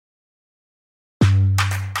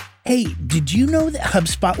Hey, did you know that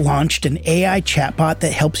HubSpot launched an AI chatbot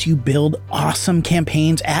that helps you build awesome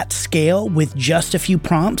campaigns at scale with just a few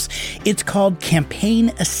prompts? It's called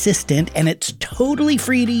Campaign Assistant, and it's totally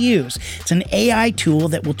free to use. It's an AI tool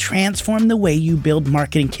that will transform the way you build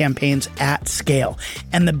marketing campaigns at scale.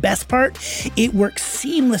 And the best part, it works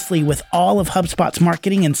seamlessly with all of HubSpot's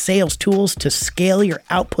marketing and sales tools to scale your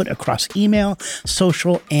output across email,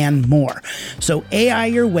 social, and more. So AI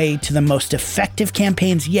your way to the most effective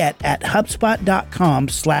campaigns yet at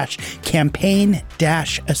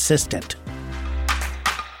HubSpot.com/campaign-assistant.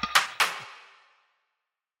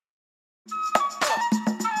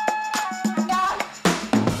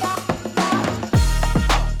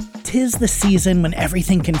 Tis the season when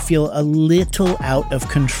everything can feel a little out of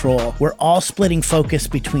control. We're all splitting focus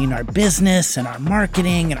between our business and our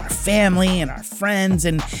marketing and our family and our friends,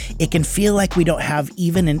 and it can feel like we don't have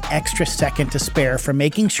even an extra second to spare for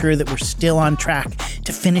making sure that we're still on track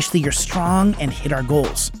to finish the year strong and hit our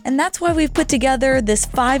goals. And that's why we've put together this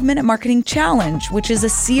 5-Minute Marketing Challenge, which is a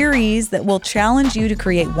series that will challenge you to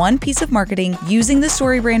create one piece of marketing using the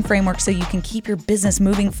StoryBrand framework so you can keep your business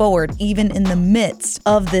moving forward even in the midst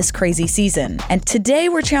of this crazy season. And today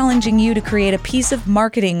we're challenging you to create a piece of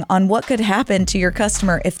marketing on what could happen to your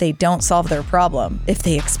customer if they don't solve their problem, if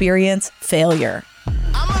they experience failure.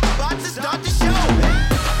 I'm about to start the show.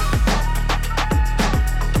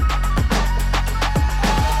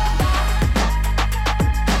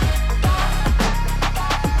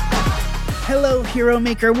 Hello, Hero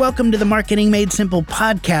Maker. Welcome to the Marketing Made Simple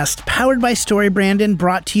podcast, powered by StoryBrand and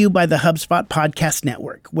brought to you by the HubSpot Podcast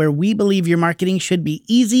Network, where we believe your marketing should be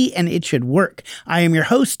easy and it should work. I am your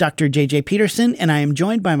host, Dr. JJ Peterson, and I am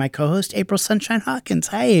joined by my co-host, April Sunshine Hawkins.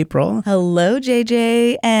 Hi, April. Hello,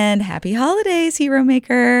 JJ, and happy holidays, Hero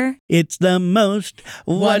Maker. It's the most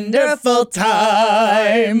wonderful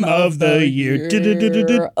time of the year. It's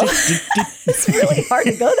really hard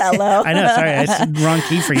to go that low. I know, sorry, I said wrong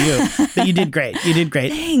key for you, but you did great. You did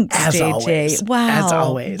great. Thanks, as JJ. Always. Wow. As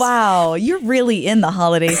always. Wow. You're really in the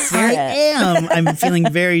holiday spirit. I am. I'm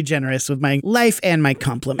feeling very generous with my life and my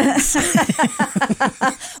compliments.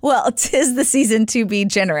 Well, 'tis the season to be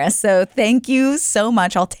generous. So thank you so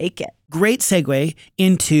much. I'll take it. Great segue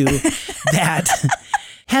into that.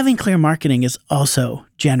 Having clear marketing is also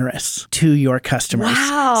generous to your customers.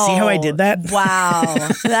 Wow. See how I did that? Wow.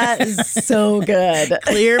 That is so good.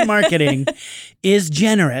 Clear marketing is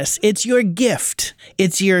generous. It's your gift.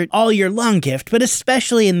 It's your all year long gift, but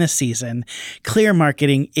especially in this season, clear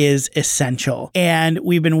marketing is essential. And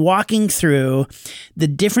we've been walking through the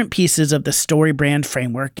different pieces of the StoryBrand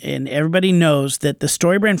framework, and everybody knows that the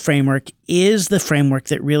StoryBrand framework is the framework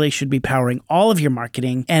that really should be powering all of your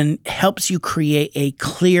marketing and helps you create a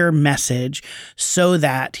clear message so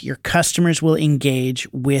that your customers will engage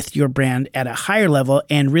with your brand at a higher level.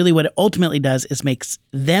 And really what it ultimately does is makes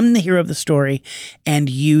them the hero of the story and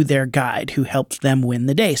you their guide who helps them win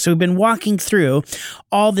the day. So we've been walking through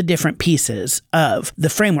all the different pieces of the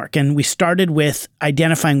framework, and we started with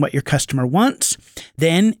identifying what your customer wants,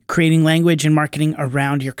 then creating language and marketing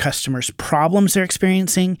around your customers' problems they're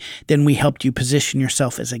experiencing. Then we helped you position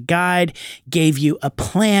yourself as a guide, gave you a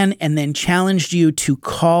plan, and then challenged you to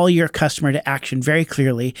call your customer to action very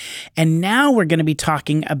clearly. And now we're going to be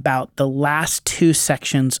talking about the last two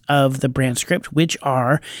sections of the brand script, which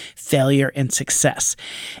are failure and success.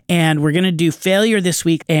 And we're going to do failure this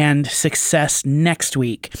week and success next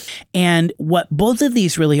week. And what both of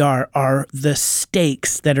these really are the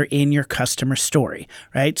stakes that are in your customer story,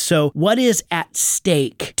 right? So what is at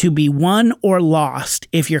stake to be won or lost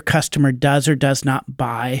if your customer does or does not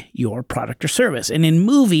buy your product or service? And in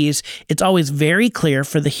movies, it's always very clear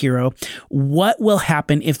for the hero what will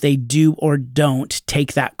happen if they do or don't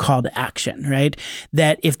take that call to action, right?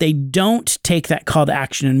 That if they don't take that call to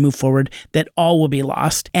action and move forward, that all will be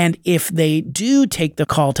lost. And if they do take the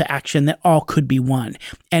call to action, that all could be won.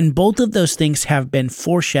 And both of those things have been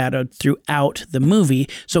foreshadowed throughout the movie.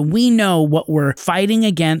 So we know what we're fighting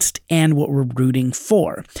against and what we're rooting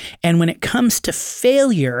for. And when it comes to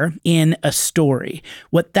failure in a story,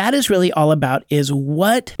 what that is really all about is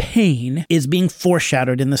what pain is being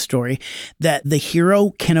foreshadowed in the story that the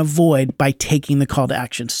hero can avoid by taking the call to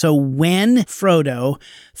action. So when Frodo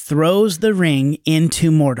throws the ring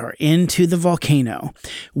into Mordor, into the volcano,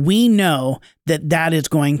 we know that that is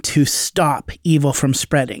going to stop evil from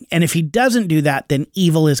spreading. And if he doesn't do that, then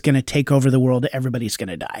evil is going to take over the world. Everybody's going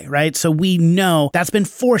to die, right? So we know that's been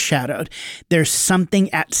foreshadowed. There's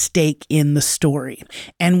something at stake in the story.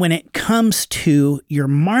 And when it comes to your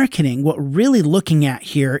marketing, what we're really looking at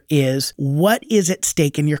here is what is at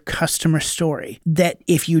stake in your customer story that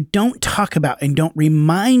if you don't talk about and don't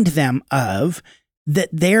remind them of, that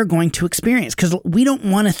they're going to experience, because we don't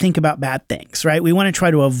want to think about bad things, right? We want to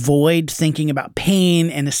try to avoid thinking about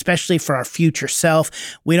pain, and especially for our future self,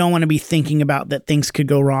 we don't want to be thinking about that things could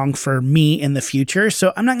go wrong for me in the future.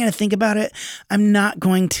 So I'm not going to think about it. I'm not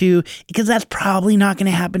going to, because that's probably not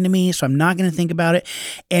going to happen to me. So I'm not going to think about it.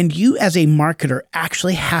 And you as a marketer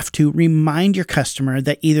actually have to remind your customer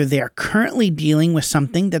that either they are currently dealing with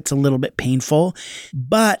something that's a little bit painful,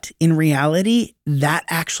 but in reality, that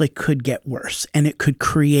actually could get worse and it could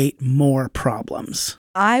create more problems.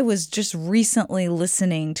 I was just recently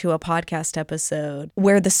listening to a podcast episode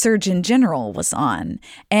where the Surgeon General was on,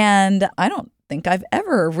 and I don't think I've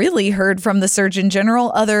ever really heard from the Surgeon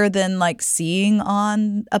General other than like seeing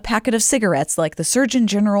on a packet of cigarettes, like the Surgeon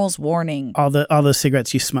General's warning. All those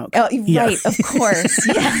cigarettes you smoke. Oh, yeah. Right, of course,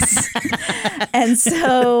 yes. And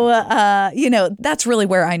so, that's really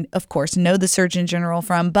where I, of course, know the Surgeon General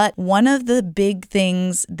from. But one of the big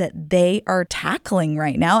things that they are tackling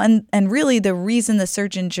right now, and really the reason the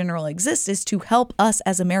Surgeon General exists is to help us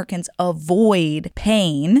as Americans avoid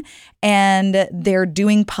pain. And they're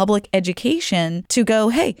doing public education to go,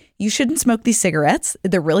 hey, you shouldn't smoke these cigarettes.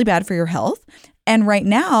 They're really bad for your health. And right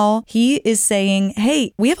now, he is saying,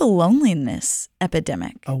 hey, we have a loneliness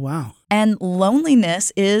epidemic. Oh, wow. And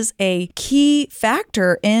loneliness is a key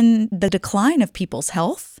factor in the decline of people's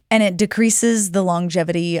health. And it decreases the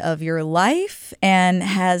longevity of your life and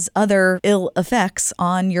has other ill effects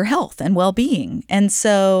on your health and well-being. And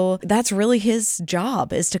so that's really his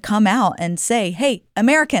job, is to come out and say, hey,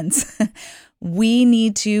 Americans, we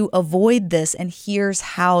need to avoid this, and here's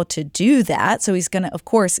how to do that. So he's going to, of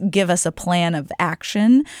course, give us a plan of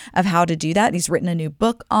action of how to do that. He's written a new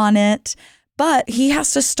book on it. But he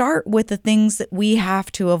has to start with the things that we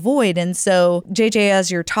have to avoid. And so, JJ,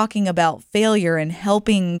 as you're talking about failure and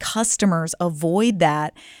helping customers avoid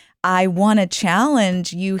that, I want to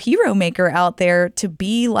challenge you, Hero Maker out there, to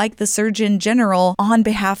be like the Surgeon General on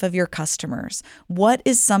behalf of your customers. What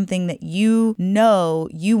is something that you know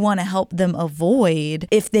you want to help them avoid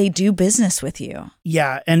if they do business with you?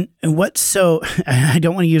 Yeah. And what's so, I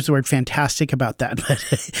don't want to use the word fantastic about that,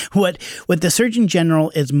 but what the Surgeon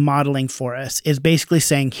General is modeling for us is basically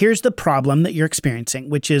saying, here's the problem that you're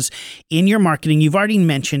experiencing, which is in your marketing. You've already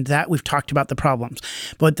mentioned that. We've talked about the problems.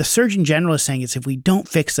 But what the Surgeon General is saying is, if we don't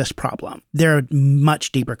fix this problem, there are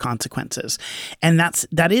much deeper consequences. And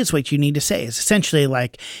that is what you need to say, is essentially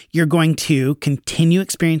like, you're going to continue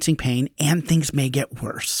experiencing pain and things may get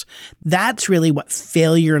worse. That's really what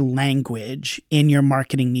failure language in your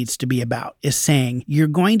marketing needs to be about, is saying you're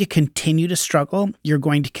going to continue to struggle, you're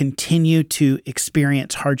going to continue to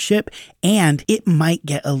experience hardship, and it might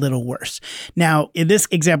get a little worse. Now, in this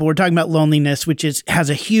example, we're talking about loneliness, which has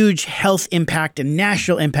a huge health impact and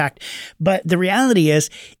national impact. But the reality is,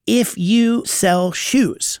 if you sell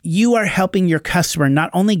shoes, you are helping your customer not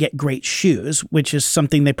only get great shoes, which is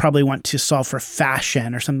something they probably want to solve for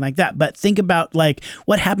fashion or something like that, but think about like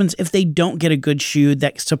what happens if they don't get a good shoe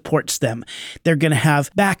that supports them. They're going to have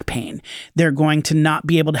back pain. They're going to not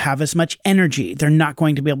be able to have as much energy. They're not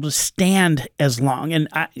going to be able to stand as long. And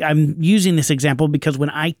I'm using this example because when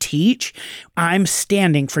I teach, I'm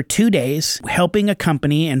standing for 2 days helping a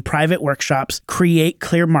company in private workshops create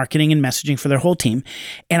clear marketing and messaging for their whole team.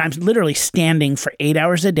 And I'm literally standing for 8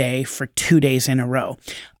 hours a day for 2 days in a row.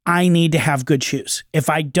 I need to have good shoes. If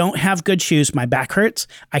I don't have good shoes, my back hurts.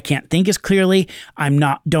 I can't think as clearly.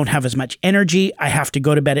 Don't have as much energy. I have to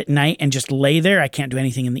go to bed at night and just lay there. I can't do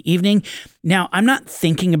anything in the evening. Now, I'm not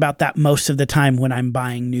thinking about that most of the time when I'm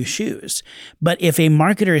buying new shoes. But if a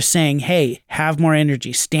marketer is saying, hey, have more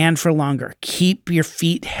energy, stand for longer, keep your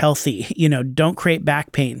feet healthy, don't create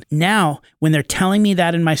back pain. Now, when they're telling me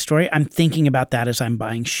that in my story, I'm thinking about that as I'm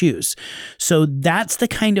buying shoes. So that's the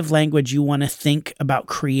kind of language you want to think about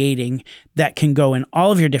creating that can go in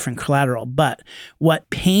all of your different collateral. But what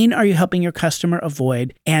pain are you helping your customer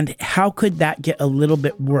avoid? And how could that get a little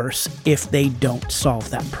bit worse if they don't solve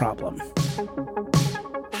that problem?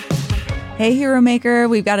 Hey, Hero Maker,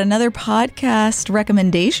 we've got another podcast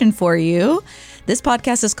recommendation for you. This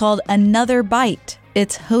podcast is called Another Bite.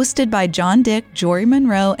 It's hosted by John Dick, Jory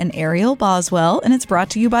Monroe, and Ariel Boswell, and it's brought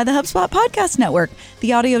to you by the HubSpot Podcast Network,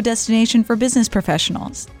 the audio destination for business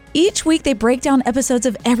professionals. Each week, they break down episodes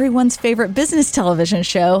of everyone's favorite business television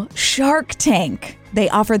show, Shark Tank. They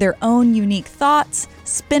offer their own unique thoughts,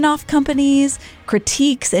 spin-off companies,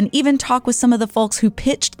 critiques, and even talk with some of the folks who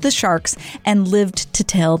pitched the sharks and lived to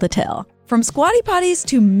tell the tale. From squatty potties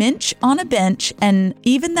to Minch on a bench and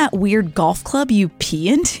even that weird golf club you pee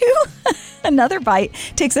into, Another Bite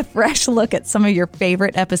takes a fresh look at some of your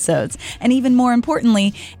favorite episodes and even more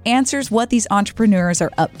importantly, answers what these entrepreneurs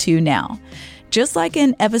are up to now. Just like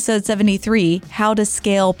in episode 73, How to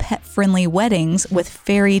Scale Pet-Friendly Weddings with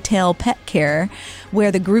Fairy Tale Pet Care, where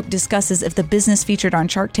the group discusses if the business featured on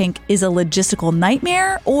Shark Tank is a logistical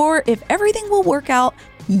nightmare or if everything will work out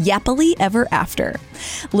yappily ever after.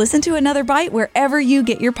 Listen to Another Bite wherever you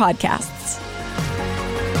get your podcasts.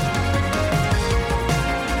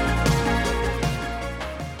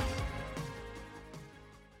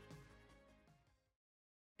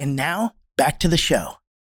 And now, back to the show.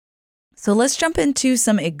 So let's jump into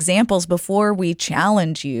some examples before we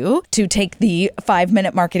challenge you to take the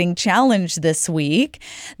 5-minute marketing challenge this week.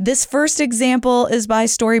 This first example is by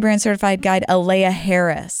StoryBrand Certified Guide Alea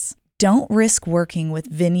Harris. Don't risk working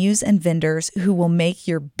with venues and vendors who will make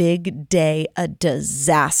your big day a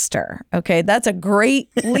disaster. Okay, that's a great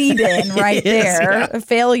lead-in right there. Yeah. A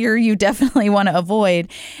failure you definitely want to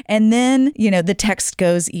avoid. And then, the text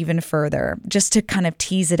goes even further just to kind of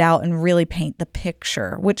tease it out and really paint the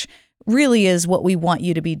picture, which really is what we want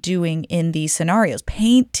you to be doing in these scenarios,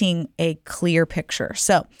 painting a clear picture.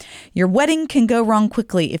 So your wedding can go wrong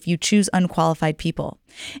quickly if you choose unqualified people.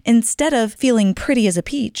 Instead of feeling pretty as a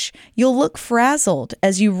peach, you'll look frazzled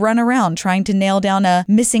as you run around trying to nail down a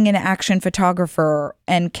missing in action photographer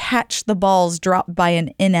and catch the balls dropped by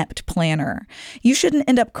an inept planner. You shouldn't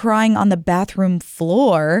end up crying on the bathroom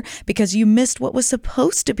floor because you missed what was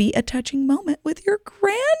supposed to be a touching moment with your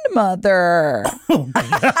grandmother. Oh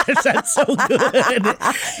my gosh, that's so good.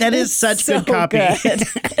 That is such good copy.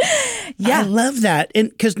 Yeah. I love that. And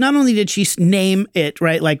because not only did she name it,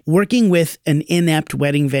 right, like working with an inept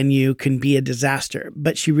wedding venue can be a disaster,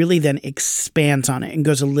 but she really then expands on it and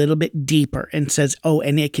goes a little bit deeper and says, oh,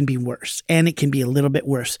 and it can be worse, and it can be a little bit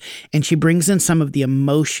worse. And she brings in some of the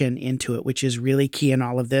emotion into it, which is really key in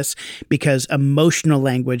all of this, because emotional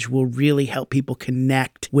language will really help people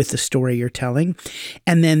connect with the story you're telling.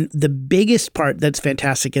 And then the biggest part that's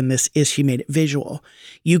fantastic in this is she made it visual.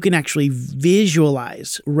 You can actually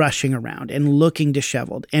visualize rushing around and looking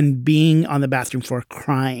disheveled and being on the bathroom floor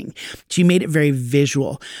crying. She made it very visual.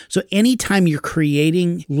 So anytime you're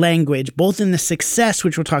creating language, both in the success,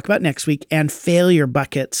 which we'll talk about next week, and failure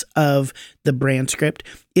buckets of the brand script,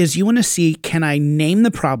 is you want to see, can I name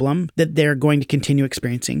the problem that they're going to continue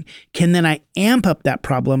experiencing? Can then I amp up that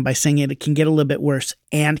problem by saying it can get a little bit worse?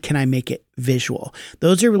 And can I make it visual?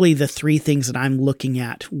 Those are really the three things that I'm looking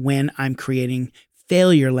at when I'm creating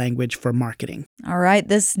failure language for marketing. All right.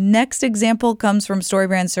 This next example comes from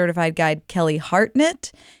StoryBrand Certified Guide Kelly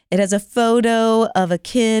Hartnett. It has a photo of a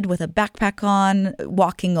kid with a backpack on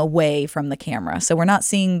walking away from the camera. So we're not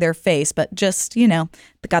seeing their face, but just, they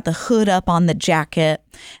got the hood up on the jacket.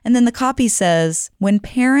 And then the copy says, when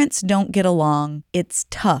parents don't get along, it's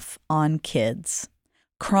tough on kids.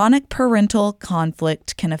 Chronic parental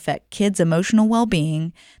conflict can affect kids' emotional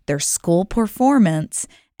well-being, their school performance,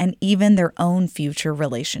 and even their own future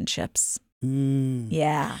relationships.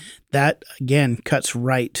 Yeah. That, again, cuts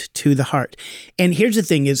right to the heart. And here's the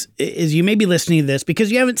thing is you may be listening to this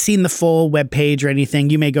because you haven't seen the full webpage or anything.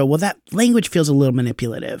 You may go, well, that language feels a little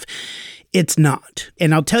manipulative. It's not.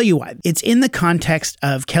 And I'll tell you why. It's in the context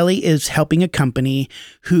of Kelly is helping a company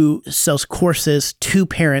who sells courses to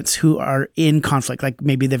parents who are in conflict. Like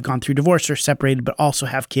maybe they've gone through divorce or separated, but also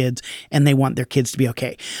have kids and they want their kids to be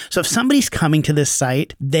okay. So if somebody's coming to this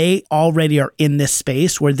site, they already are in this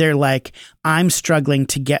space where they're like, I'm struggling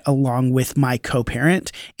to get along with my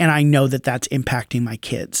co-parent, and I know that that's impacting my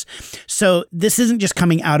kids. So this isn't just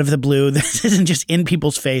coming out of the blue. This isn't just in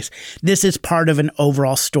people's face. This is part of an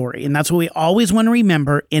overall story. And that's what we always want to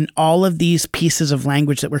remember in all of these pieces of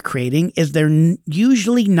language that we're creating is they're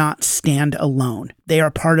usually not stand alone. They are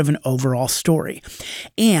part of an overall story.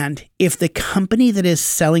 And if the company that is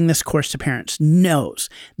selling this course to parents knows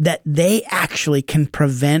that they actually can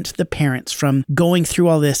prevent the parents from going through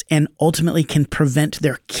all this and ultimately can prevent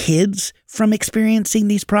their kids from experiencing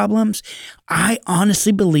these problems, I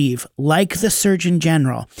honestly believe, like the Surgeon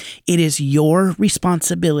General, it is your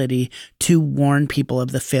responsibility to warn people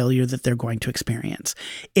of the failure that they're going to experience.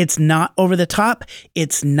 It's not over the top.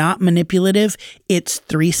 It's not manipulative. It's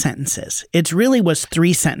 3 sentences. It really was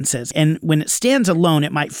 3 sentences. And when it stands alone,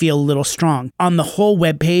 it might feel a little strong. On the whole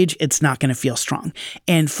webpage, it's not going to feel strong.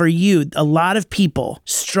 And for you, a lot of people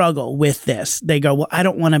struggle with this. They go, well, I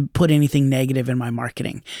don't want to put anything negative in my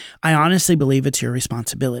marketing. I honestly believe it's your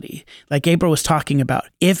responsibility. Like April was talking about,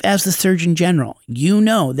 if as the Surgeon General, you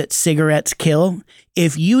know that cigarettes kill,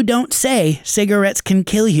 if you don't say cigarettes can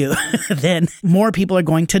kill you, then more people are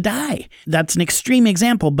going to die. That's an extreme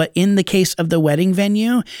example. But in the case of the wedding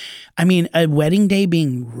venue, I mean, a wedding day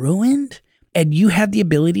being ruined, and you have the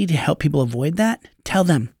ability to help people avoid that, tell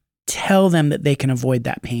them. Tell them that they can avoid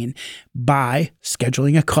that pain by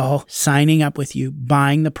scheduling a call, signing up with you,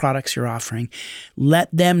 buying the products you're offering.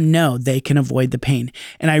 Let them know they can avoid the pain.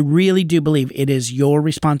 And I really do believe it is your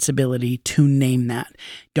responsibility to name that.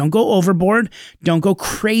 Don't go overboard. Don't go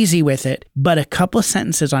crazy with it. But a couple of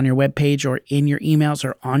sentences on your webpage or in your emails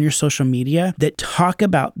or on your social media that talk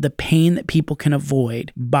about the pain that people can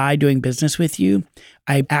avoid by doing business with you.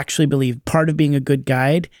 I actually believe part of being a good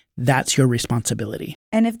guide, that's your responsibility.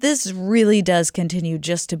 And if this really does continue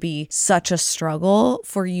just to be such a struggle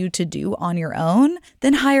for you to do on your own,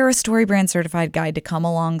 then hire a StoryBrand certified guide to come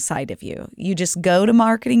alongside of you. You just go to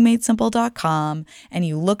marketingmadesimple.com and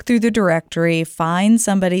you look through the directory, find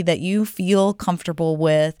somebody that you feel comfortable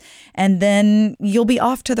with, and then you'll be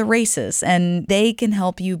off to the races and they can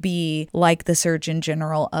help you be like the Surgeon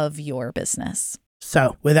General of your business.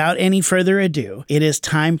 So, without any further ado, it is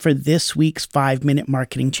time for this week's 5-Minute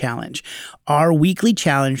Marketing Challenge, our weekly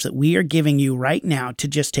challenge that we are giving you right now to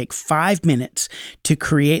just take 5 minutes to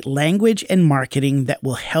create language and marketing that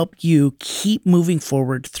will help you keep moving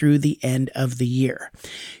forward through the end of the year.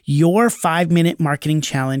 Your 5-minute marketing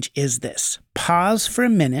challenge is this. Pause for a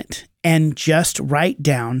minute and just write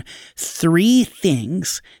down 3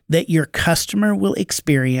 things that your customer will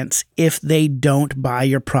experience if they don't buy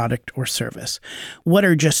your product or service. What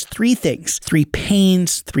are just 3 things, 3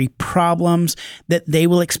 pains, 3 problems that they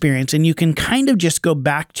will experience? And you can kind of just go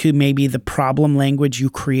back to maybe the problem language you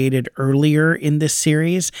created earlier in this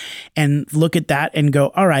series and look at that and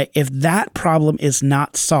go, all right, if that problem is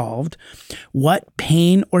not solved, what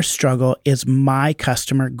pain or struggle is my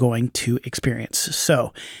customer going to experience?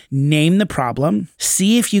 So, name the problem,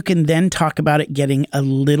 see if you can then talk about it getting a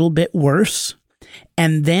little bit worse,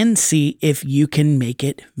 and then see if you can make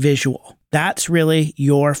it visual. That's really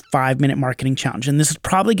your 5-minute marketing challenge. And this is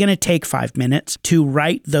probably going to take 5 minutes to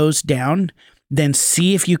write those down. Then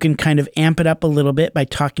see if you can kind of amp it up a little bit by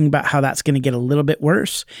talking about how that's going to get a little bit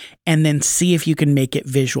worse, and then see if you can make it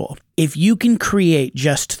visual. If you can create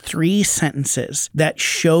just 3 sentences that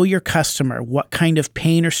show your customer what kind of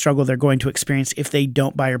pain or struggle they're going to experience if they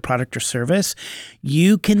don't buy your product or service,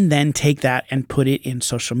 you can then take that and put it in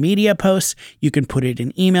social media posts. You can put it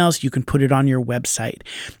in emails. You can put it on your website.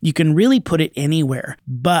 You can really put it anywhere,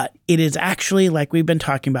 but it is actually, like we've been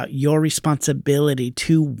talking about, your responsibility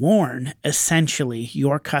to warn essentially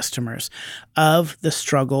your customers of the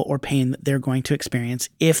struggle or pain that they're going to experience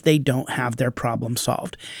if they don't have their problem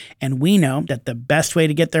solved. And we know that the best way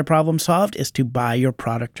to get their problem solved is to buy your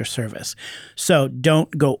product or service. So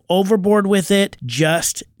don't go overboard with it.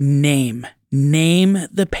 Just name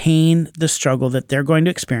the pain, the struggle that they're going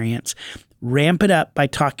to experience. Ramp it up by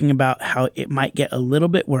talking about how it might get a little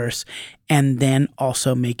bit worse, and then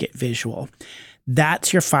also make it visual.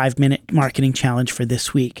 That's your 5-minute marketing challenge for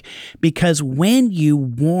this week. Because when you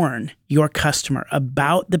warn your customer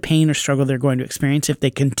about the pain or struggle they're going to experience if they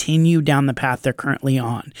continue down the path they're currently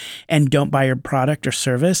on and don't buy your product or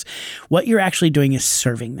service, what you're actually doing is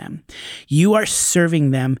serving them. You are serving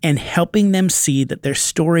them and helping them see that their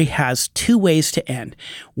story has 2 ways to end.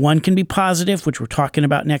 One can be positive, which we're talking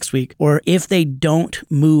about next week, or if they don't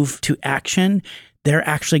move to action, they're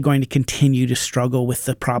actually going to continue to struggle with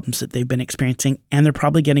the problems that they've been experiencing, and they're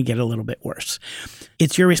probably going to get a little bit worse.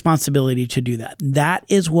 It's your responsibility to do that. That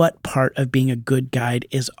is what part of being a good guide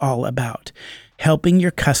is all about. Helping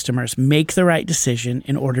your customers make the right decision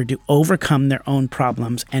in order to overcome their own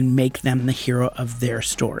problems and make them the hero of their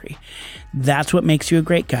story. That's what makes you a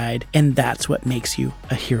great guide, and that's what makes you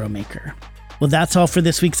a hero maker. Well, that's all for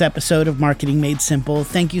this week's episode of Marketing Made Simple.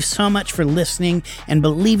 Thank you so much for listening and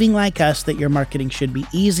believing like us that your marketing should be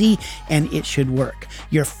easy and it should work.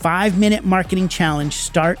 Your 5-minute marketing challenge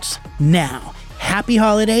starts now. Happy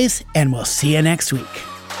holidays, and we'll see you next week.